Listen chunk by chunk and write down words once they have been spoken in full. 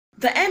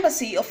The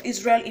Embassy of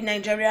Israel in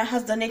Nigeria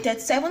has donated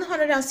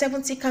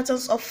 770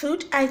 cartons of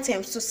food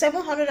items to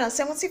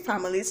 770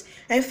 families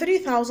and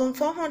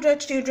 3,400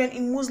 children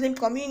in Muslim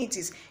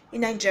communities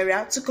in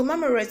Nigeria to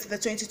commemorate the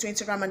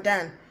 2020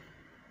 Ramadan.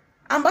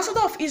 Ambassador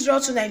of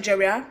Israel to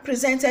Nigeria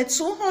presented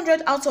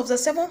 200 out of the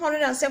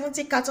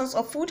 770 cartons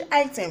of food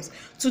items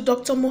to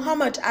Dr.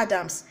 Muhammad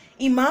Adams,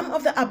 Imam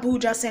of the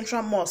Abuja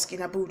Central Mosque in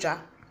Abuja.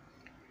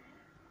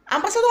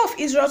 Ambassador of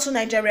Israel to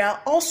Nigeria,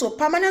 also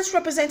permanent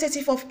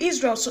representative of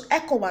Israel to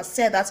ECOWAS,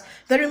 said that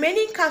the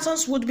remaining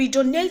cartons would be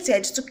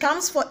donated to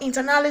camps for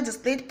internally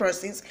displaced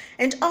persons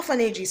and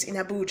orphanages in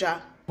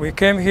Abuja. We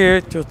came here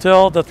to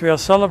tell that we are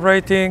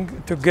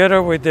celebrating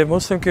together with the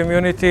Muslim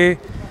community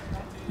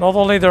not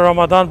only the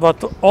Ramadan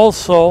but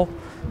also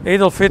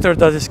Eid al-Fitr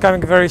that is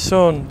coming very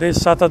soon,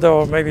 this Saturday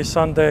or maybe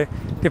Sunday,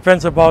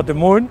 depends about the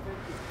moon.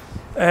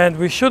 And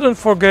we shouldn't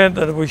forget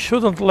that we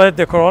shouldn't let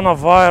the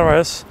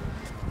coronavirus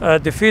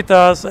defeat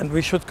us, and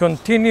we should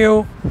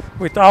continue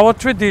with our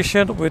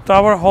tradition, with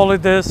our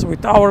holidays,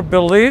 with our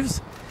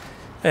beliefs.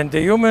 And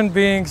the human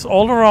beings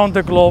all around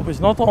the globe is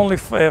not only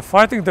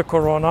fighting the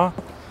corona,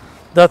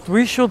 that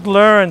we should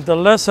learn the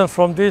lesson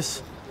from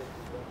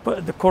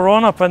the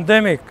corona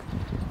pandemic,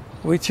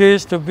 which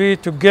is to be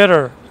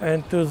together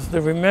and to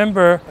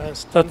remember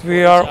that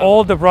we are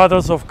all the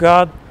brothers of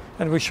God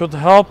and we should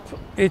help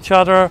each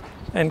other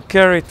and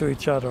care to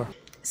each other.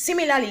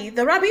 Similarly,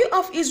 the Rabbi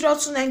of Israel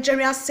to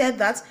Nigeria said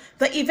that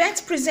the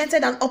event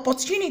presented an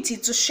opportunity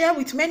to share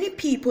with many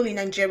people in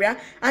Nigeria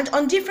and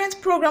on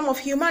different programs of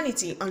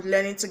humanity and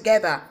learning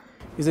together.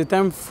 It's a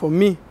time for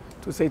me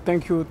to say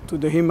thank you to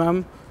the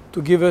Imam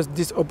to give us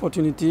this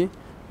opportunity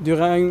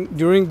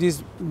during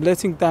this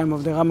blessing time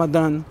of the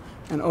Ramadan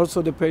and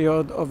also the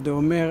period of the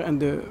Omer and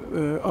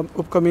the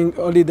upcoming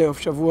holiday of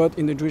Shavuot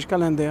in the Jewish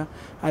calendar.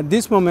 At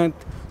this moment,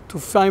 to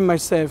find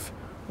myself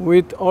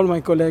with all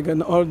my colleagues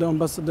and all the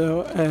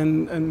ambassadors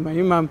and my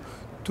Imam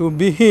to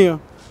be here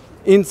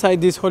inside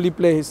this holy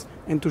place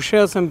and to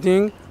share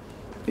something.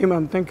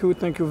 Imam, thank you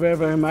very,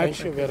 very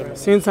much. Thank you very much.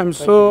 Since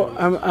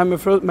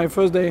my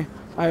first day,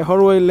 I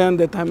always learned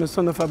that I'm a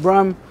son of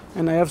Abraham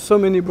and I have so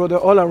many brothers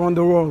all around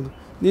the world.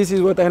 This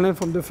is what I learned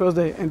from the first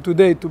day, and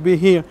today to be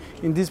here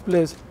in this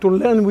place, to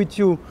learn with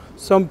you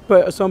some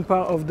part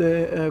of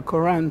the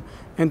Quran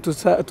and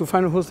to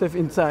find yourself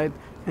inside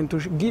and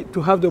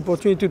to have the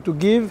opportunity to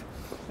give.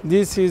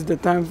 This is the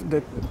time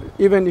that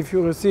even if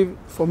you receive,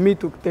 for me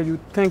to tell you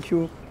thank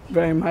you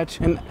very much.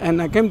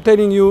 And I keep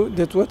telling you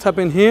that what's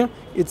happened here,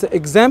 it's an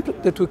example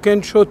that we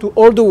can show to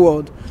all the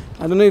world.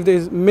 I don't know if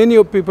there's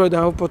many people that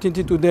have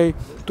opportunity today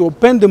to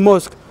open the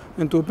mosque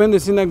and to open the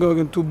synagogue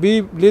and to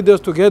be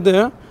leaders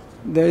together.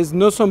 There is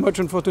not so much,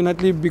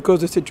 unfortunately, because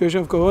the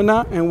situation of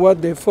Corona and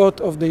what the effort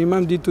of the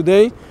Imam did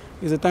today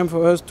is a time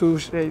for us to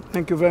say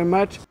thank you very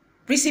much.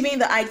 Receiving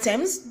the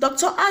items,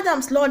 Dr.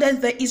 Adams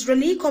lauded the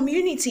Israeli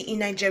community in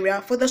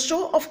Nigeria for the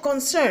show of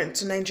concern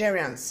to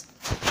Nigerians.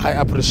 I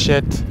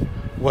appreciate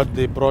what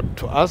they brought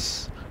to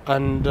us,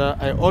 and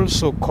I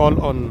also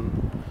call on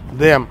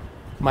them.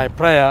 My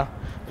prayer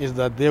is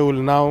that they will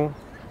now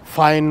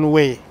find a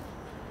way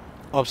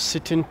of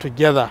sitting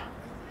together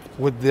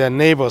with their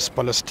neighbors,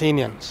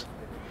 Palestinians,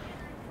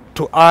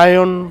 to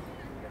iron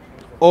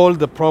all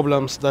the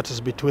problems that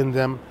is between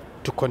them,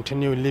 to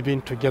continue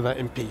living together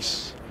in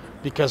peace,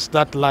 because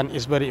that land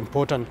is very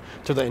important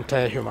to the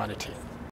entire humanity.